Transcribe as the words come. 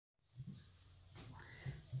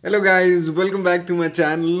Hello guys, welcome back to my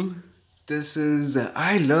channel. This is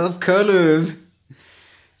I Love Colors.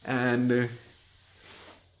 And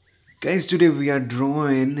guys, today we are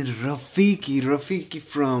drawing Rafiki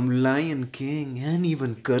from Lion King and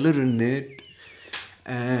even coloring it.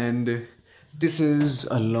 And this is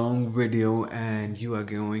a long video and you are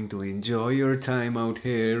going to enjoy your time out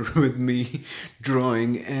here with me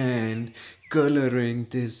drawing and coloring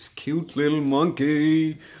this cute little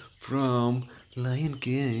monkey from Lion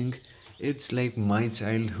King. It's like my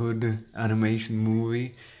childhood animation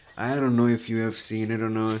movie. I don't know if you have seen it or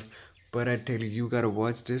not, but I tell you, you gotta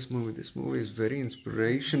watch this movie. This movie is very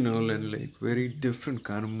inspirational and like very different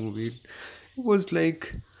kind of movie. It was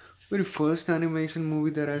like very first animation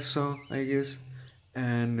movie that I saw, I guess.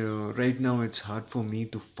 And right now it's hard for me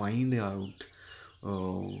to find out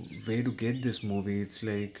uh, where to get this movie. It's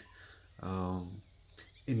like um,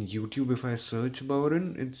 in YouTube, if I search about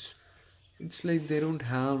it, it's like they don't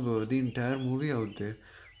have the entire movie out there.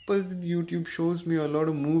 But YouTube shows me a lot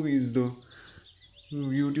of movies though.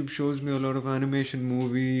 YouTube shows me a lot of animation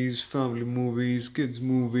movies, family movies, kids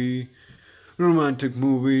movie, romantic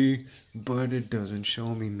movie, but it doesn't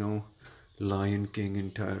show me no Lion King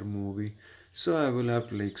entire movie. So I will have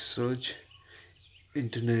to like search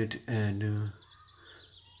internet and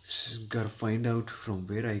gotta find out from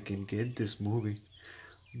where I can get this movie.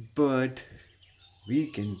 But we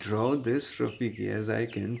can draw this Rafiki as I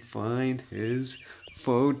can find his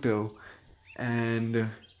photo. And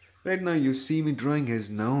right now you see me drawing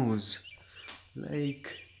his nose.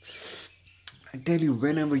 Like I tell you,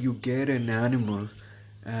 whenever you get an animal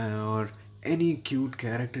or any cute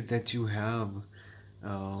character that you have,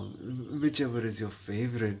 uh, whichever is your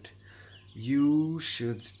favorite, you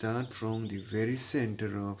should start from the very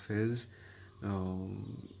center um,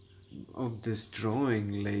 of this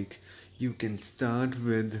drawing. Like you can start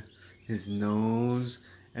with his nose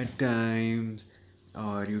at times,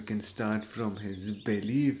 or you can start from his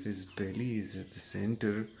belly if his belly is at the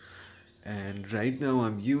center. And right now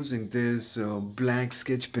I'm using this black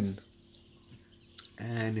sketch pen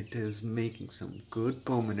and it is making some good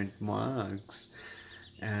permanent marks.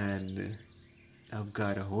 And I've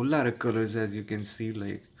got a whole lot of colors, as you can see,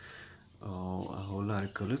 like a whole lot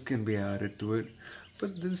of color can be added to it.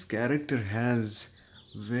 But this character has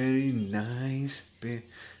very nice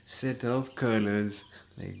set of colors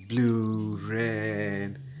like blue,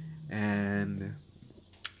 red, and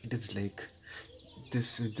it is like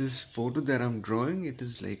this photo that I'm drawing, it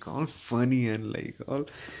is like all funny and like all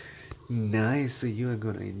nice. So you are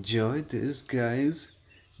gonna enjoy this guy's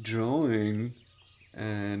drawing,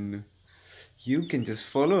 and you can just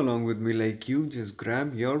follow along with me. Like you just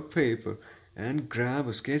grab your paper and grab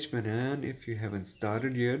a sketch pen, and if you haven't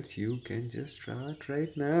started yet, you can just start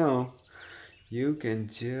right now. You can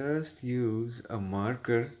just use a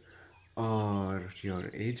marker or your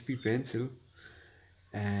HB pencil,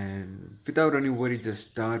 and without any worry,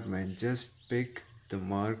 just start, man. Just pick the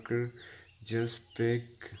marker, just pick,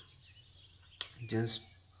 just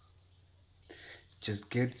just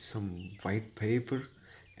get some white paper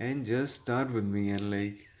and just start with me, and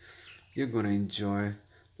like you're gonna enjoy.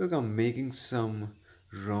 Look, I'm making some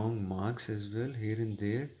wrong marks as well here and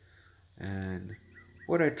there, and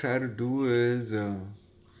what I try to do is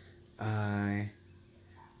I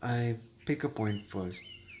I pick a point first,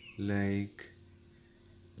 like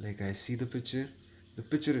I see the picture. The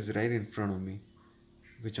picture is right in front of me,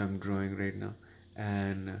 which I'm drawing right now,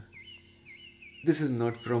 and this is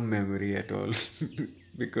not from memory at all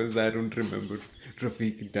because I don't remember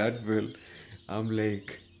Rafiq that well. I'm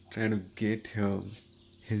like trying to get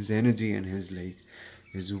his energy and his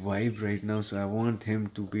vibe right now, so I want him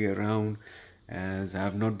to be around as I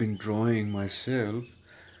have not been drawing myself,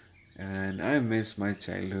 and I miss my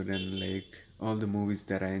childhood and like all the movies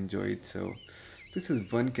that I enjoyed. So this is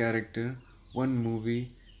one character, one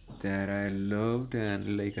movie that I loved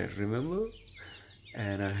and like I remember,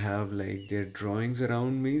 and I have like their drawings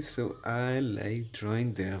around me, so I like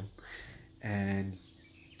drawing them. And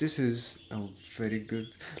this is a very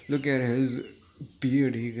good look at his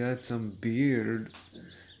beard. He got some beard,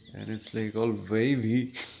 and it's like all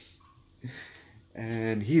wavy.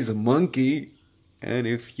 And he's a monkey. And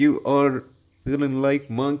if you are feeling like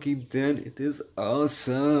monkey, then it is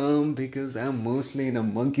awesome because I'm mostly in a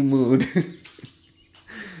monkey mood.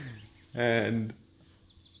 And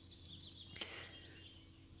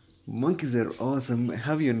monkeys are awesome.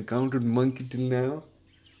 Have you encountered monkey till now?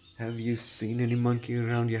 Have you seen any monkey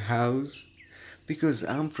around your house? Because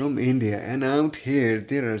I'm from India and out here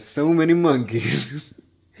there are so many monkeys.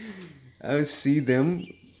 I see them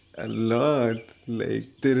a lot. Like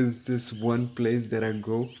there is this one place that I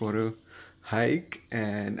go for a hike,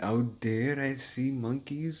 and out there I see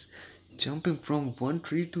monkeys jumping from one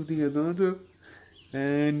tree to the another,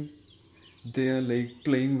 and they are like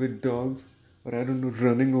playing with dogs, or I don't know,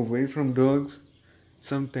 running away from dogs.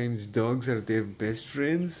 Sometimes dogs are their best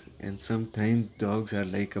friends, and sometimes dogs are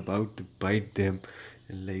like about to bite them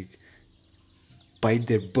and like bite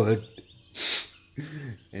their butt,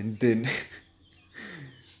 and then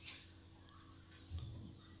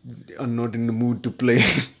are not in the mood to play.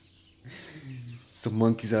 So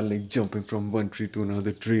monkeys are like jumping from one tree to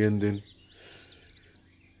another tree, and then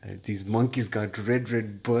these monkeys got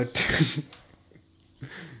red butt.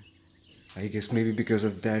 I guess maybe because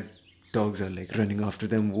of that, dogs are like running after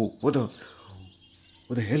them. What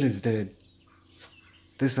the hell is that?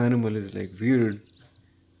 This animal is like weird.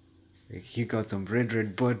 Like he got some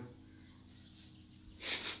red butt.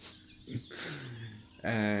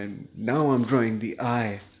 And now I'm drawing the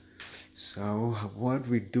eye. So what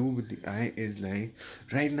we do with the eye is like,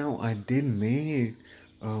 right now I did make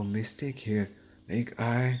a mistake here. Like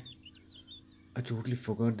I totally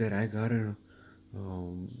forgot that I gotta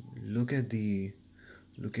um, look at the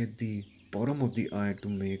look at the bottom of the eye to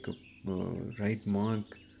make a right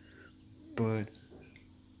mark. But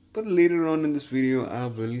later on in this video I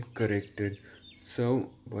will correct it.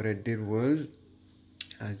 So what I did was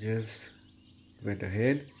I just went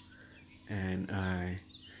ahead and I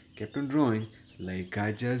kept on drawing like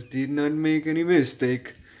I just did not make any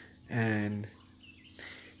mistake. And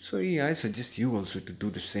so yeah, I suggest you also to do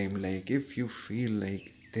the same. Like if you feel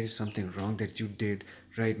like there's something wrong that you did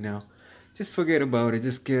right now, just forget about it,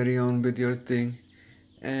 just carry on with your thing,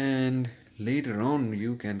 and later on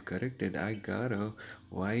you can correct it. I got a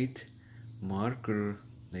white marker,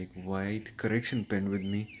 like white correction pen with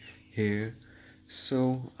me here,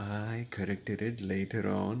 so I corrected it later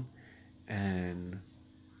on. And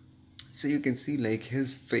so you can see like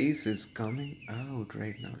his face is coming out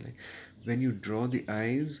right now. Like when you draw the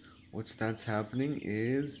eyes, what starts happening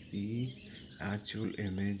is the actual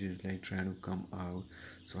image is like trying to come out.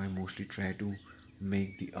 So I mostly try to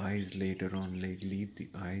make the eyes later on, like leave the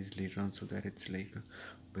eyes later on, so that it's like a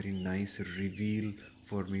very nice reveal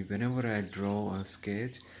for me. Whenever I draw a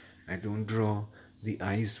sketch, I don't draw the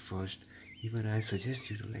eyes first. Even I suggest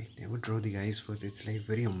you to like never draw the eyes first. It's like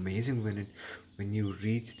very amazing when you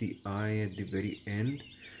reach the eye at the very end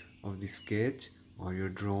of the sketch or your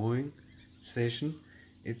drawing session.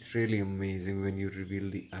 It's really amazing when you reveal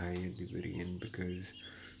the eye at the very end, because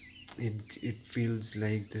it feels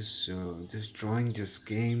like this drawing just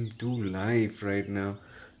came to life right now.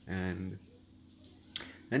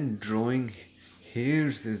 and drawing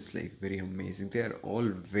hairs is like very amazing. They are all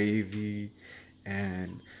wavy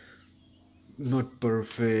and not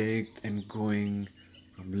perfect and going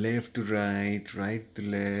from left to right, right to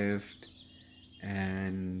left,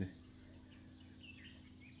 and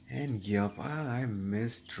yup, I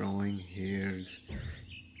miss drawing hairs.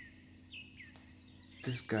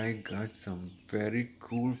 This guy got some very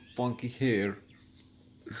cool funky hair,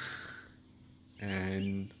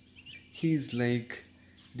 and he's like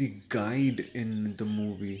the guide in the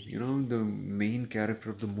movie. You know, the main character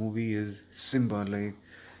of the movie is Simba. Like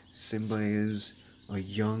Simba is a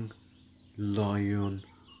young lion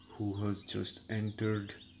who has just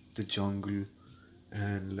entered the jungle,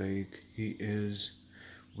 and like he is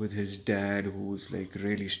with his dad who's like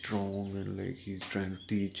really strong, and like he's trying to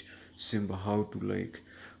teach Simba how to like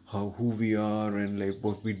how who we are and like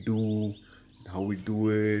what we do, how we do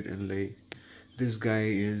it. And like this guy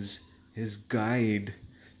is his guide,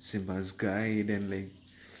 Simba's guide. And like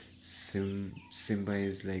Simba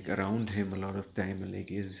is like around him a lot of time, and like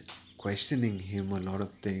is questioning him a lot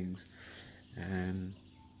of things. And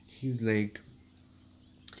he's like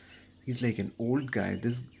he's like an old guy.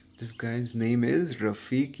 This guy's name is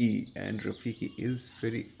Rafiki, and Rafiki is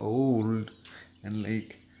very old. And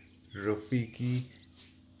like Rafiki,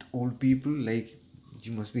 old people, like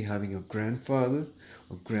you must be having a grandfather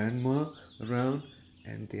or grandma around,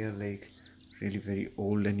 and they are like really very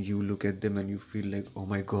old, and you look at them and you feel like, oh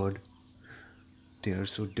my god, they are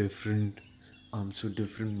so different. I'm so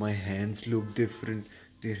different. My hands look different.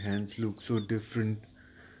 Their hands look so different.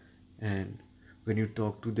 And when you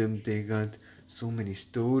talk to them, they got so many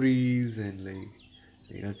stories, and like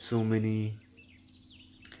they got so many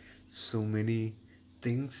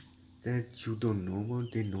things that you don't know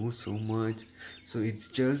about. They know so much. So it's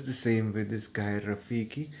just the same with this guy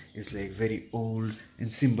Rafiki. Is like very old,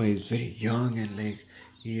 and Simba is very young, and like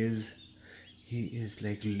he is he is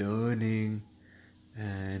like learning.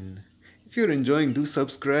 And if you're enjoying, do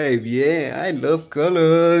subscribe. Yeah, I love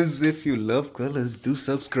colors. If you love colors, do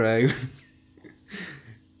subscribe.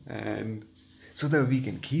 And so that we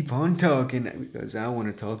can keep on talking because I want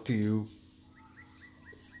to talk to you.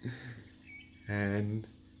 And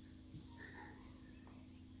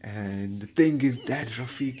the thing is that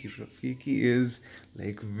Rafiki is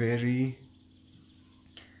like very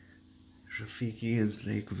Rafiki is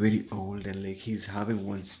like very old, and like he's having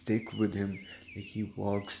one stick with him. Like he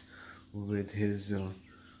walks with his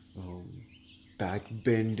um, back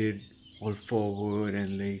bended all forward,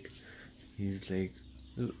 and like he's like,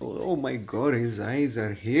 oh my god, his eyes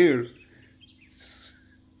are here.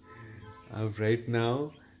 Right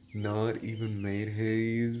now, not even made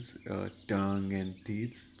his tongue and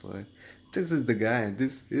teeth, but this is the guy.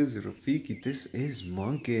 This is Rafiki. This is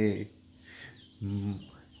Monkey. M-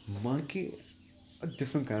 Monkey, a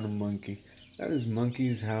different kind of monkey. That is,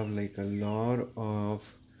 monkeys have like a lot of.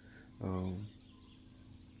 Um,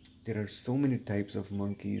 there are so many types of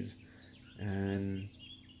monkeys, and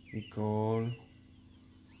we call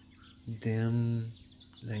them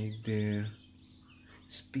like their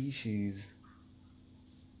species.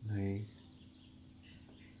 Like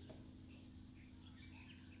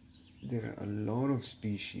there are a lot of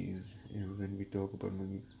species when we talk about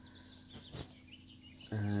monkey,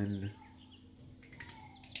 and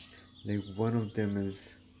like one of them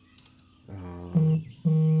is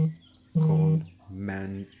called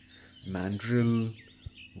mandrill.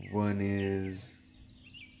 One is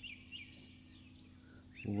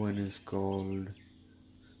one is called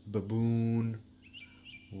baboon.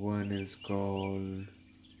 One is called.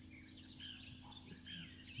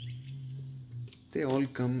 They all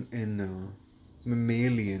come in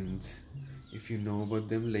mammalians. If you know about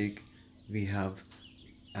them, like we have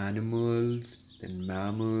animals, then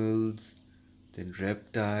mammals, then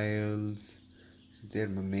reptiles. They're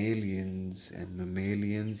mammalians, and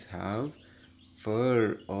mammalians have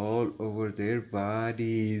fur all over their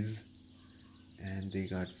bodies, and they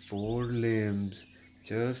got four limbs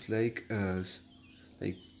just like us,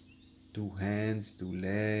 like two hands, two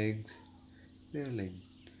legs. They're like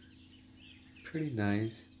pretty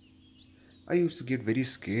nice. I used to get very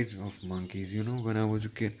scared of monkeys, when I was a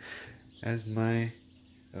kid, as my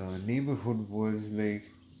neighborhood was like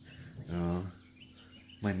uh,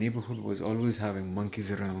 my neighborhood was always having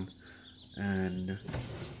monkeys around, and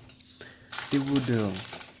they would,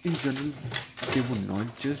 in general, they would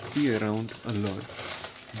not just be around a lot,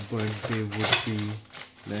 but they would be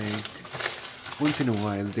like once in a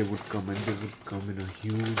while they would come, and they would come in a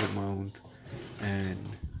huge amount. And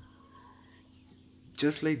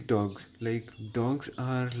just like dogs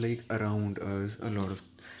are like around us a lot of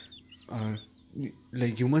uh,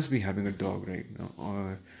 like you must be having a dog right now,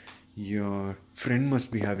 or your friend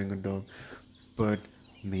must be having a dog, but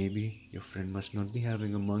maybe your friend must not be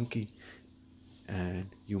having a monkey, and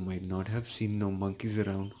you might not have seen no monkeys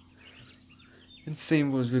around. And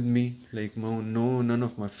same was with me, like no, none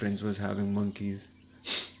of my friends was having monkeys,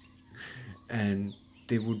 and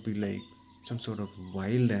they would be like some sort of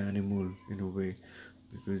wild animal in a way,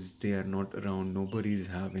 because they are not around, nobody is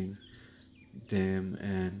having them.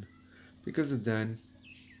 And because of that,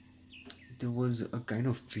 there was a kind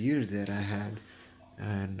of fear that I had.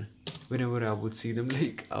 And whenever I would see them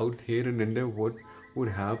like out here in India, what would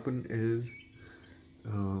happen is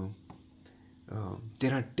uh,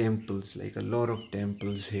 there are temples, like a lot of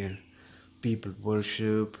temples here. People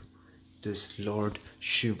worship this Lord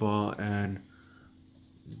Shiva, and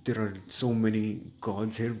there are so many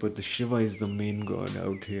gods here, but the Shiva is the main god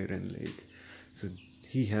out here, and like so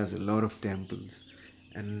he has a lot of temples.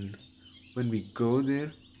 And when we go there,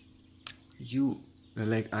 you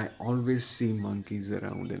like I always see monkeys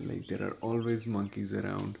around, and like there are always monkeys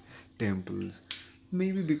around temples.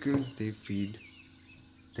 Maybe because they feed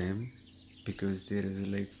them, because there is a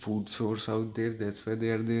like food source out there, that's why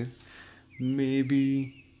they are there.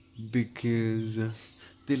 Maybe because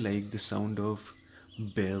they like the sound of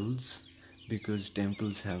bells, because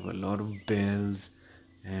temples have a lot of bells,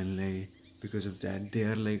 and like because of that they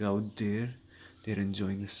are like out there, they're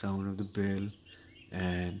enjoying the sound of the bell,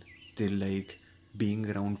 and they like being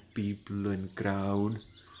around people and crowd.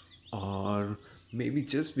 Or maybe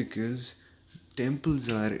just because temples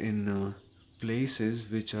are in places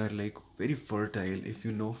which are like very fertile. If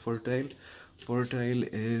you know fertile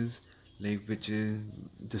is like which is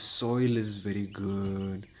the soil is very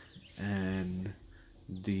good, and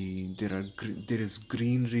there is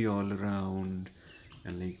greenery all around,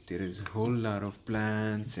 and like there is a whole lot of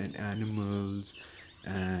plants and animals,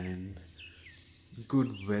 and good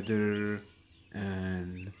weather,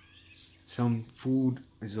 and some food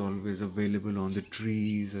is always available on the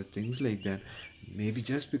trees or things like that. Maybe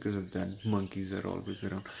just because of that, monkeys are always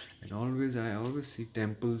around. And I always see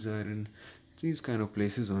temples are in these kind of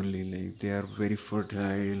places only, like they are very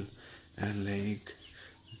fertile, and like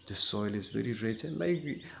the soil is very rich, and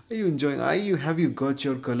like are you enjoying, are you, have you got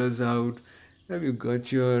your colors out, have you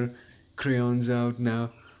got your crayons out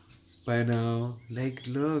now, by now? Like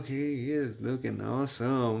look, he is looking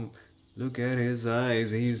awesome, look at his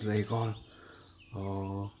eyes, he's like all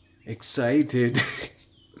oh excited.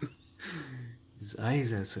 His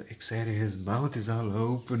eyes are so excited, his mouth is all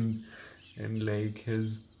open, and like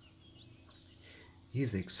his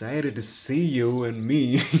he's excited to see you and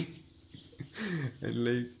me. And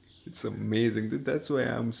like it's amazing. That's why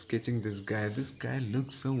I'm sketching this guy. This guy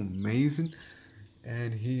looks so amazing,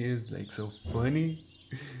 and he is like so funny.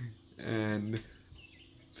 And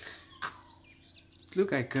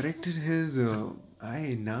look, I corrected his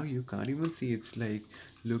eye. Now you can't even see. It's like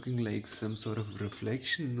looking like some sort of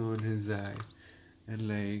reflection on his eye, and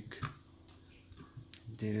like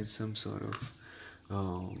there is some sort of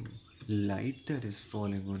um, light that is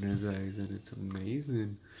falling on his eyes, and it's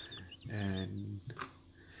amazing. And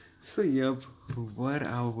so, yep, what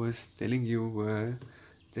I was telling you were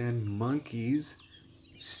then monkeys.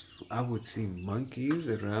 I would see monkeys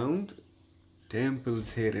around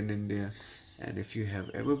temples here in India. And if you have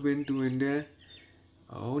ever been to India,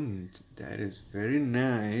 oh, that is very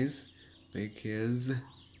nice because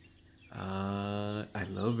I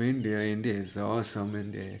love India. India is awesome.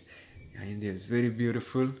 India is very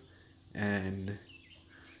beautiful, and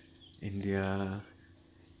India,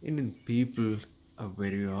 Indian people are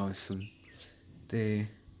very awesome. They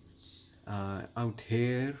out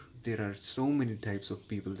here there are so many types of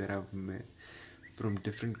people that I've met, from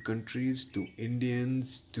different countries to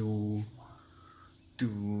Indians to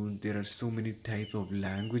there are so many type of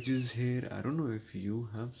languages here. I don't know if you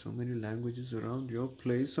have so many languages around your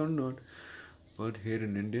place or not, but here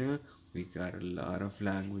in India we got a lot of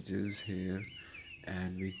languages here,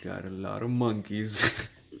 and we got a lot of monkeys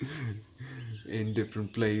in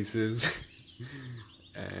different places.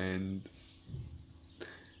 and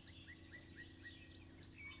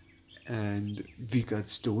and we got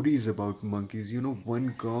stories about monkeys. You know,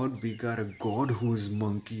 one god, we got a god who's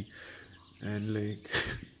monkey, and like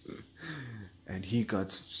and he got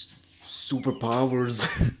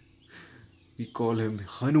superpowers. We call him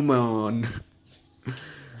Hanuman.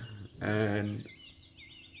 And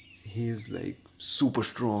he's like super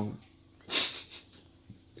strong.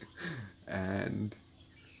 and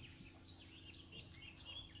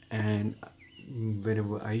and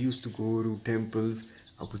whenever I used to go to temples,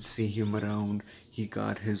 I would see him around. He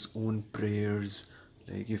got his own prayers.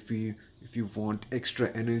 Like if you want extra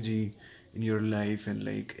energy in your life and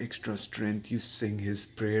like extra strength, you sing his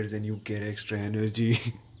prayers and you get extra energy.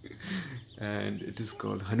 And it is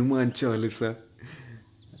called Hanuman Chalisa.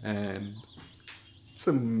 And it's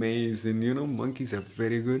amazing. You know, monkeys are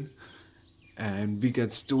very good. And we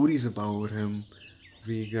got stories about him.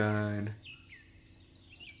 We got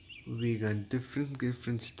we got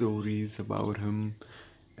different stories about him.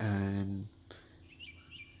 And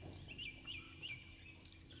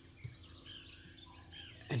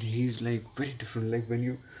and he's like very different. Like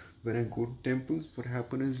when I go to temples, what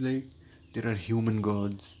happens is like there are human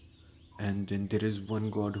gods, and then there is one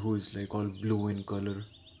god who is like all blue in color,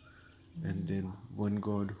 and then one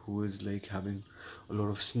god who is like having a lot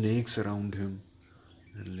of snakes around him,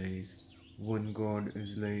 and like one god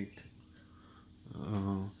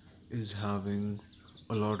uh, is having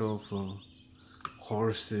a lot of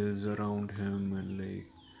horses around him, and like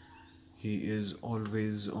he is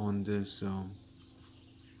always on this um,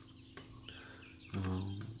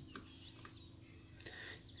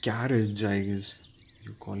 carriage, I guess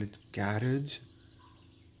you call it carriage,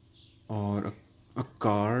 or a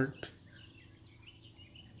cart,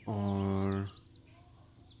 or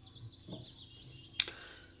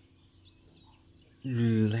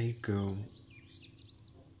like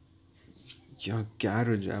yeah,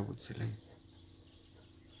 carriage, I would say, like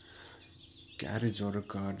carriage or a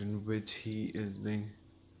cart in which he is like,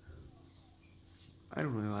 I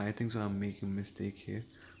don't know, I think so I'm making a mistake here,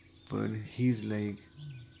 but he's like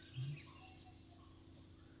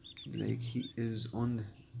he is on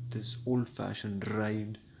this old fashioned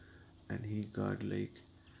ride, and he got like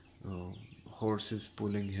uh, horses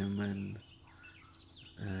pulling him, and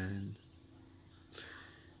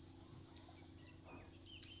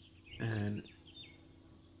and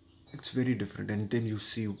it's very different. And then you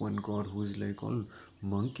see one god who's like all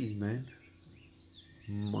monkey, man,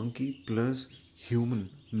 monkey plus human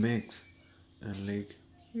mix, and like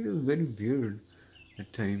it was very weird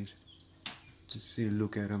at times to see,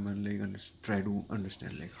 look at him and like try to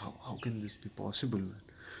understand like how can this be possible, man?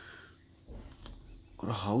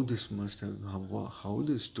 or how this must have how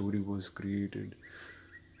this story was created.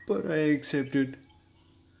 But I accept it,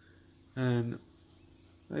 and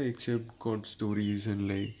I accept God's stories and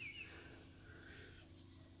like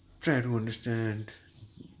try to understand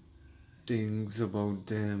things about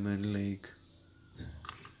them and like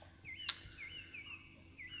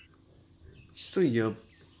so yup.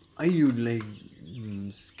 Are you like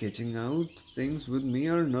sketching out things with me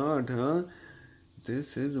or not, huh?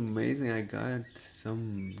 This is amazing. I got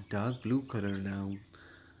some dark blue color now.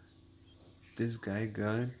 This guy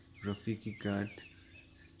got Rafiki got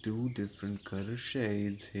two different color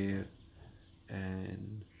shades here,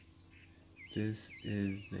 and this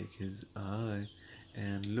is like his eye,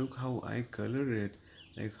 and look how I color it.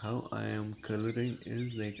 Like how I am coloring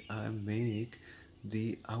is like I make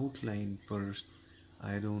the outline first.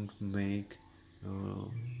 I don't make uh,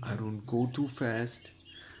 I don't go too fast,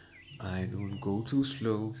 I don't go too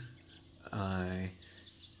slow. I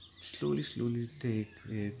slowly take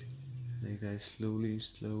it, like I slowly,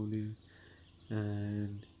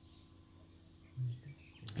 and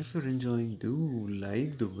if you're enjoying, do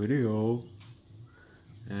like the video.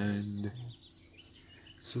 And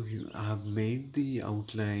so I've made the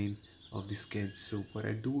outline of the sketch. So what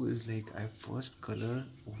I do is like I first color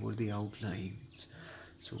over the outlines.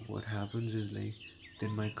 So what happens is like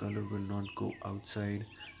then my color will not go outside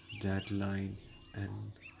that line,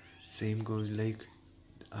 and same goes like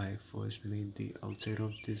I first made the outside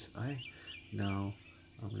of this eye. Now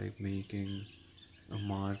I'm like making a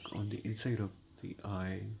mark on the inside of the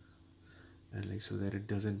eye, and like so that it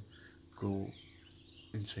doesn't go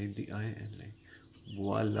inside the eye, and like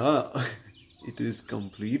voila, it is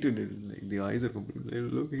completed. Like the eyes are complete.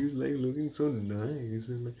 Like, look, he's like looking so nice,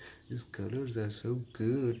 and like, his colors are so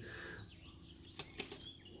good.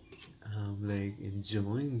 I'm like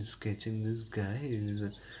enjoying sketching this guy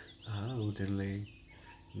out, and like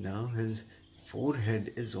now his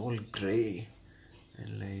forehead is all gray,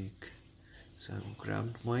 and like so I've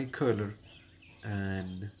grabbed my color,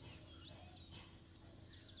 and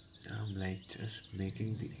I'm like just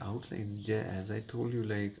making the outline. Yeah, as I told you,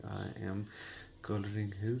 like I am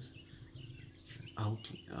coloring his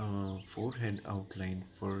forehead outline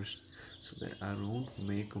first, so that I don't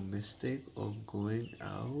make a mistake of going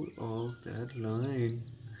out of that line.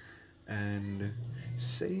 And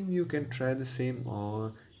same, you can try the same,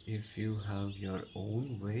 or if you have your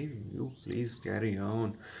own way, you please carry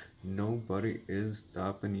on. Nobody is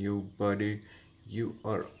stopping you, buddy. You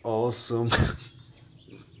are awesome.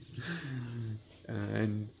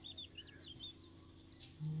 And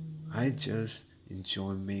I just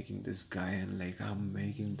enjoy making this guy, and like I'm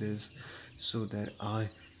making this so that I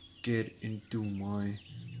get into my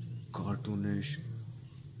cartoonish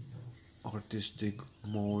artistic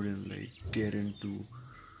mode and like get into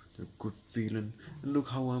the good feeling. And look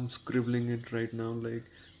how I'm scribbling it right now. Like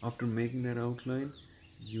after making that outline,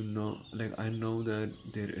 like I know that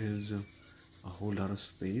there is a whole lot of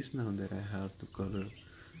space now that I have to color.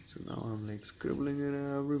 So now I'm like scribbling it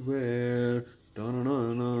everywhere.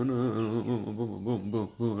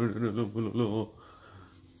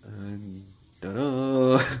 And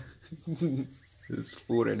ta-da! This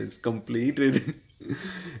forehead is completed.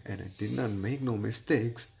 And I did not make no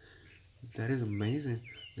mistakes. That is amazing.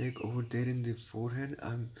 Like over there in the forehead,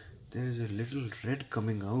 there is a little red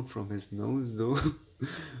coming out from his nose though.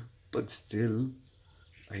 But still,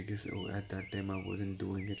 I guess at that time I wasn't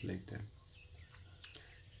doing it like that.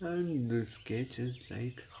 And the sketch is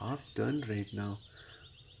like half done right now.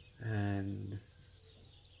 And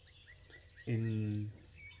in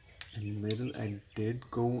in middle, I did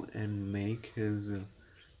go and make his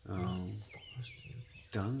um,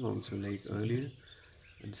 tongue also. Like earlier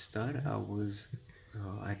at the start,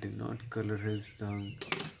 I did not color his tongue,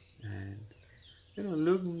 and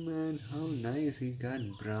look, man, how nice he got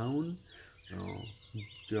brown uh,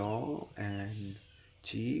 jaw and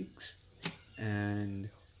cheeks, and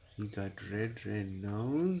he got red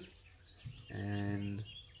nose, and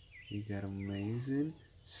he got amazing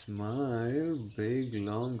smile, big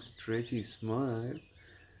long stretchy smile,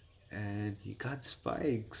 and he got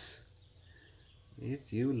spikes.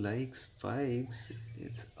 If you like spikes,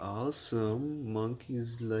 it's awesome.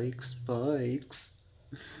 Monkeys like spikes.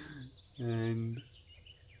 And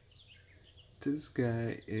this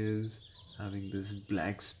guy is having this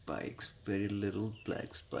black spikes, very little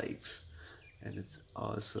black spikes, and it's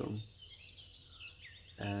awesome.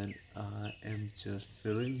 And I am just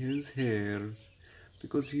filling his hair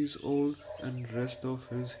because he's old, and uh, rest of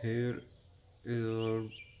his hairs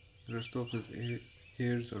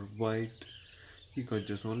are white. He got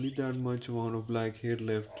just only that much amount of black hair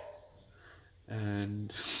left,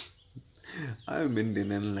 and I'm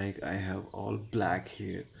Indian and like I have all black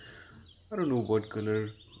hair. I don't know what color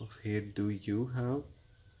of hair do you have,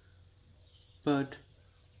 but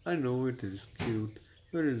I know it is cute.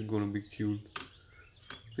 But it's gonna be cute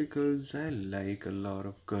because I like a lot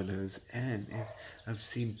of colors, and if I've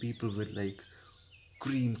seen people with like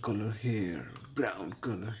cream color hair, brown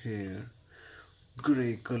color hair,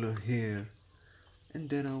 gray color hair, and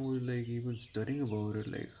then I was like even studying about it,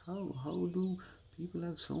 like how do people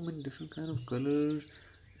have so many different kind of colors,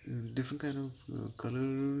 different kind of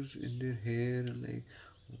colors in their hair, and like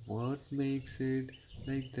what makes it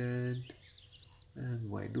like that,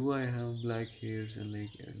 and why do I have black hairs, and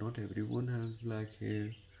like not everyone has black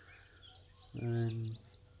hair, and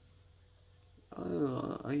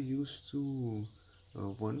I used to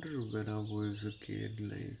wonder when I was a kid,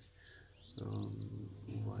 like um,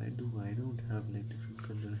 why do I don't have like different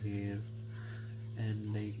color hair,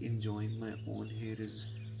 and like enjoying my own hair is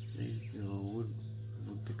like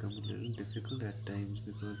would become a little difficult at times,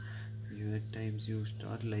 because you at times you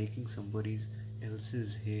start liking somebody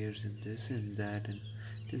else's hairs and this and that, and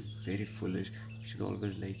it is very foolish. You should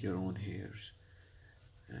always like your own hairs.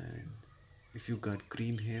 And if you got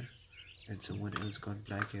cream hair and someone else got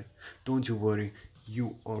black hair, don't you worry,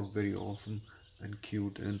 you are very awesome and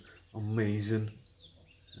cute and amazing.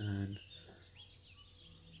 And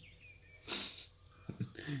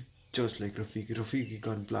just like Rafiki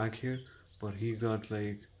got black hair, but he got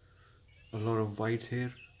like a lot of white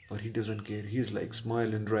hair, but he doesn't care. He's like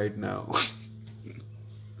smiling right now.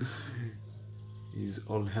 He's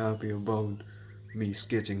all happy about me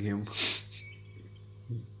sketching him.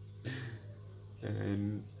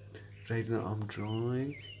 And right now I'm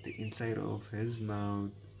drawing the inside of his mouth,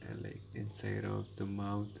 and like inside of the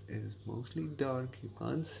mouth is mostly dark. You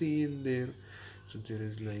can't see in there. So there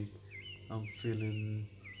is like I'm feeling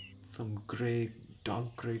some gray,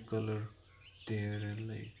 dark gray color there, and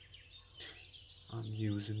like I'm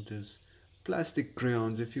using this plastic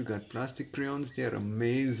crayons. If you got plastic crayons, they are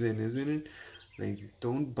amazing, isn't it? Like,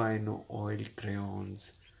 don't buy no oil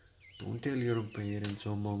crayons. Don't tell your parents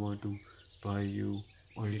or mama to buy you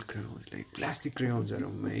oil crayons. Like, plastic crayons are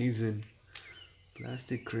amazing.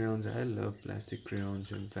 Plastic crayons, I love plastic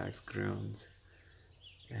crayons and wax crayons.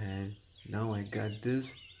 And now I got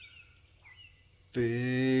this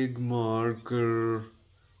big marker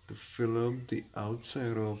to fill up the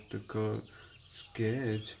outside of the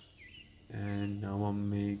sketch. And now I'm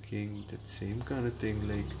making that same kind of thing,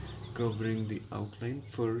 like covering the outline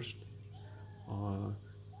first, or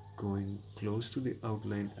going close to the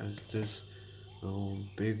outline, as this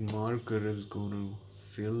big marker is gonna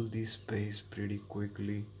fill the space pretty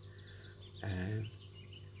quickly. And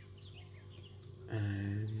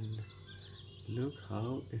and look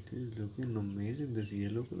how it is looking amazing. This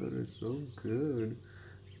yellow color is so good,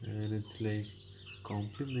 and it's like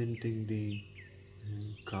complementing the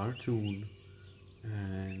cartoon.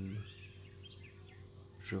 And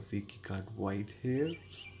Rafiki got white hair,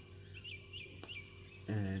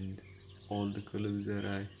 and all the colors that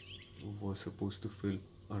I was supposed to fill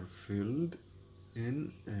are filled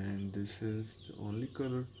in, and this is the only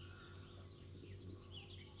color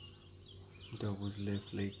that was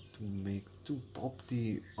left, like to pop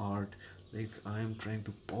the art. Like I am trying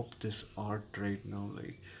to pop this art right now,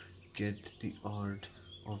 like get the art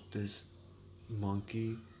of this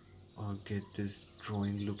monkey, or get this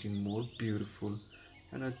drawing looking more beautiful.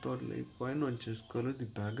 And I thought, like, why not just color the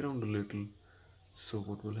background a little? So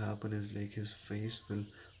what will happen is like his face will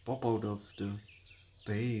pop out of the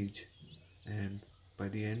page, and by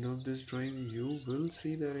the end of this drawing you will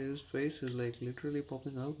see that his face is like literally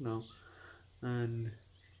popping out now. And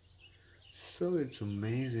so it's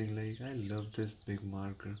amazing. Like I love this big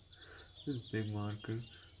marker. This big marker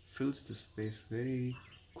fills the space very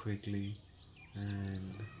quickly.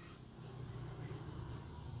 And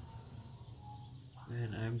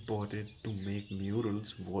I bought it to make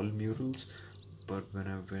murals, wall murals. But when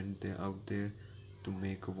I went there out there to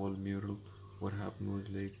make a wall mural, what happened was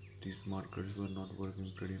like these markers were not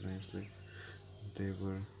working pretty nicely. They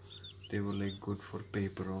were they were like good for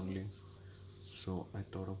paper only. So I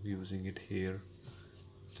thought of using it here.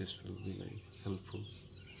 This will be like helpful.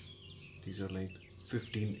 These are like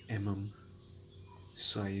 15 mm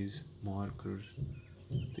size markers.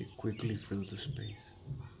 They quickly fill the space.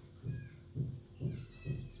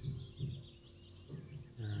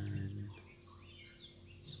 And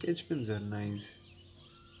sketch pens are nice,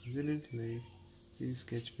 isn't it? Like these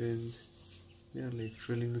sketch pens, they are like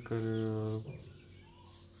filling the color up,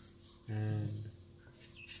 and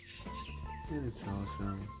it's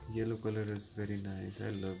awesome. Yellow color is very nice. I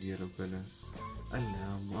love yellow color.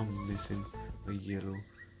 I'm missing a yellow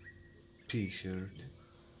t-shirt.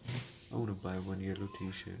 I want to buy one yellow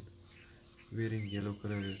t-shirt. Wearing yellow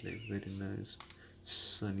color is like very nice.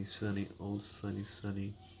 Sunny, sunny, all sunny,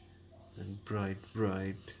 sunny, and bright,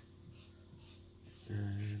 bright.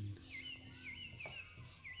 And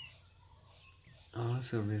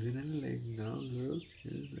awesome, isn't it? Like now, look,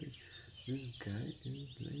 it's like this guy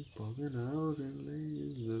is like popping out and like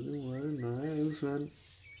he's looking very nice, and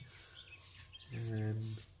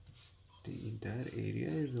the entire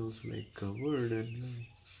area is also like covered, and like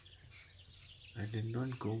I did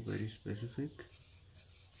not go very specific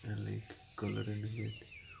and like coloring it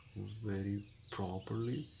very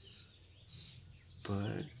properly,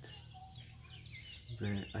 but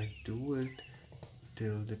when I do it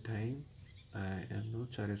till the time I am not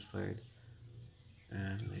satisfied,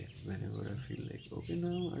 and like whenever I feel like okay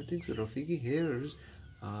now I think so Rafiki hairs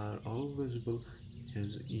are all visible,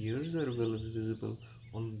 his ears are well visible,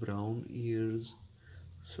 all brown ears.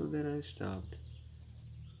 So then I stopped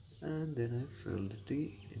and then I filled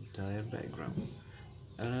the entire background.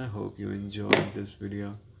 And I hope you enjoyed this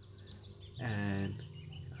video, and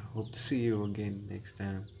I hope to see you again next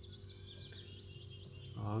time.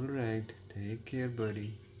 Alright, take care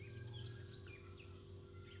buddy.